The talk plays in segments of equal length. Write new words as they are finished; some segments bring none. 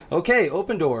Okay,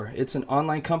 Opendoor. It's an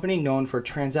online company known for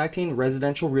transacting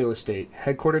residential real estate.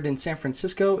 Headquartered in San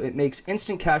Francisco, it makes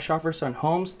instant cash offers on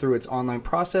homes through its online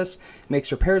process,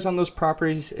 makes repairs on those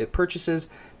properties it purchases,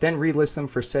 then relists them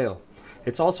for sale.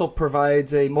 It also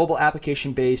provides a mobile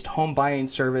application-based home buying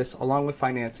service along with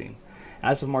financing.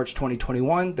 As of March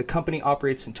 2021, the company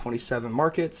operates in 27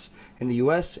 markets in the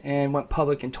U.S. and went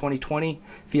public in 2020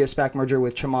 via SPAC merger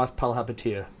with Chamath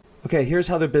Palihapitiya. Okay, here's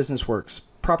how their business works.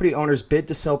 Property owners bid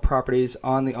to sell properties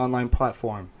on the online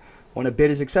platform. When a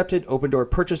bid is accepted, Opendoor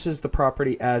purchases the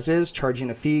property as is, charging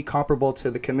a fee comparable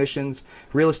to the commissions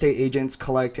real estate agents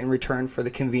collect in return for the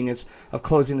convenience of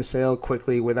closing the sale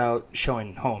quickly without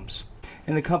showing homes.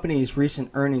 In the company's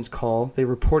recent earnings call, they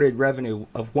reported revenue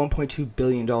of $1.2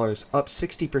 billion, up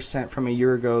 60% from a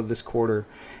year ago this quarter,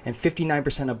 and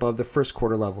 59% above the first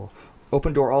quarter level.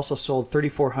 Opendoor also sold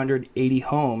 3,480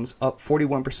 homes, up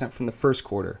 41% from the first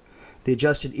quarter. The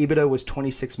adjusted EBITDA was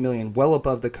 $26 million, well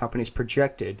above the company's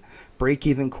projected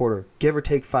break-even quarter, give or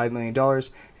take $5 million,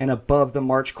 and above the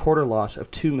March quarter loss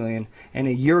of $2 million and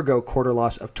a year-ago quarter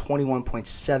loss of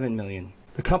 $21.7 million.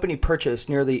 The company purchased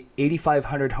nearly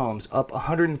 8,500 homes, up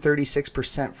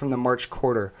 136% from the March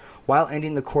quarter, while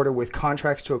ending the quarter with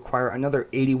contracts to acquire another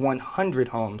 8,100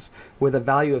 homes with a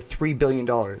value of $3 billion.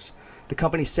 The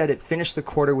company said it finished the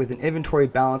quarter with an inventory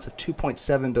balance of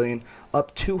 $2.7 billion,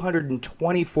 up 224%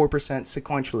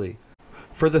 sequentially.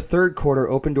 For the third quarter,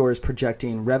 Opendoor is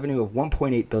projecting revenue of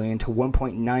 $1.8 billion to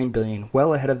 $1.9 billion,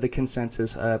 well ahead of the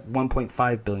consensus at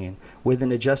 $1.5 billion, with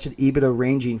an adjusted EBITDA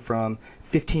ranging from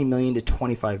 $15 million to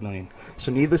 $25 million.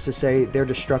 So needless to say, they're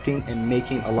disrupting and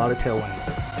making a lot of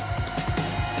tailwind.